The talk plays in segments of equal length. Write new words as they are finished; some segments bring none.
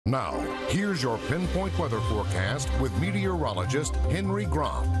Now, here's your Pinpoint weather forecast with meteorologist Henry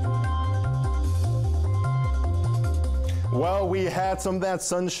Groff. Well, we had some of that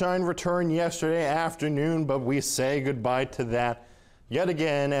sunshine return yesterday afternoon, but we say goodbye to that yet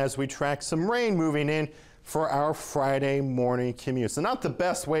again as we track some rain moving in for our Friday morning commute. So not the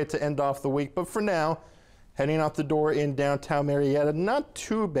best way to end off the week, but for now, heading out the door in downtown Marietta, not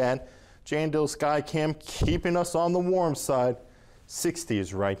too bad. Jandil Skycam keeping us on the warm side.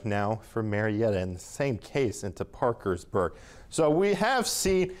 60s right now for Marietta, and the same case into Parkersburg. So we have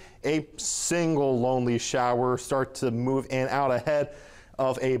seen a single lonely shower start to move in out ahead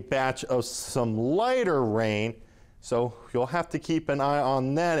of a batch of some lighter rain. So you'll have to keep an eye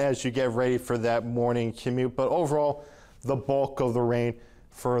on that as you get ready for that morning commute. But overall, the bulk of the rain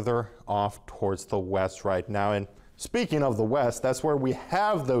further off towards the west right now. And speaking of the west, that's where we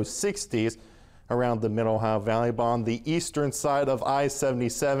have those 60s around the Middle Ohio Valley. But on the eastern side of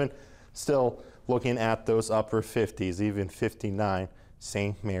I-77, still looking at those upper 50s, even 59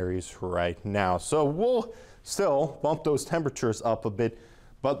 St. Mary's right now. So we'll still bump those temperatures up a bit,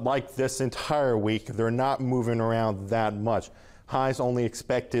 but like this entire week, they're not moving around that much. Highs only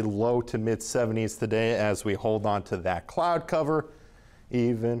expected low to mid 70s today as we hold on to that cloud cover,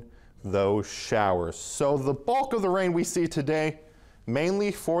 even those showers. So the bulk of the rain we see today,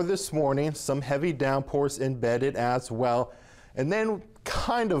 mainly for this morning, some heavy downpours embedded as well, and then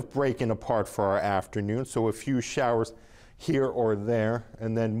kind of breaking apart for our afternoon. So a few showers here or there,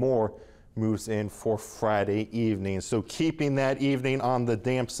 and then more moves in for Friday evening. So keeping that evening on the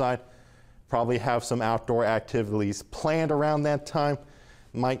damp side, probably have some outdoor activities planned around that time.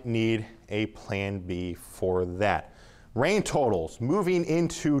 Might need a plan B for that. Rain totals moving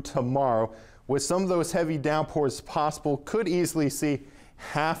into tomorrow. With some of those heavy downpours possible, could easily see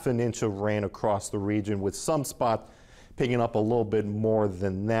 ½ an inch of rain across the region, with some spots picking up a little bit more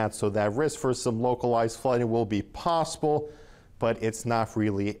than that. So that risk for some localized flooding will be possible, but it's not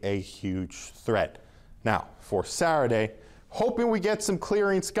really a huge threat. Now, for Saturday, hoping we get some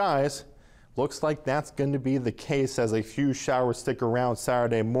clearing skies. Looks like that's going to be the case as a few showers stick around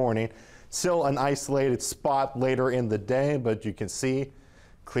Saturday morning. Still an isolated spot later in the day, but you can see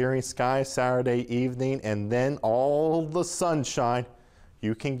clearing skies Saturday evening, and then all the sunshine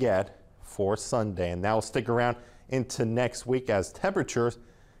you can get for Sunday. And that will stick around into next week as temperatures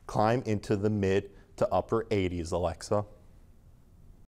climb into the mid to upper 80s, Alexa.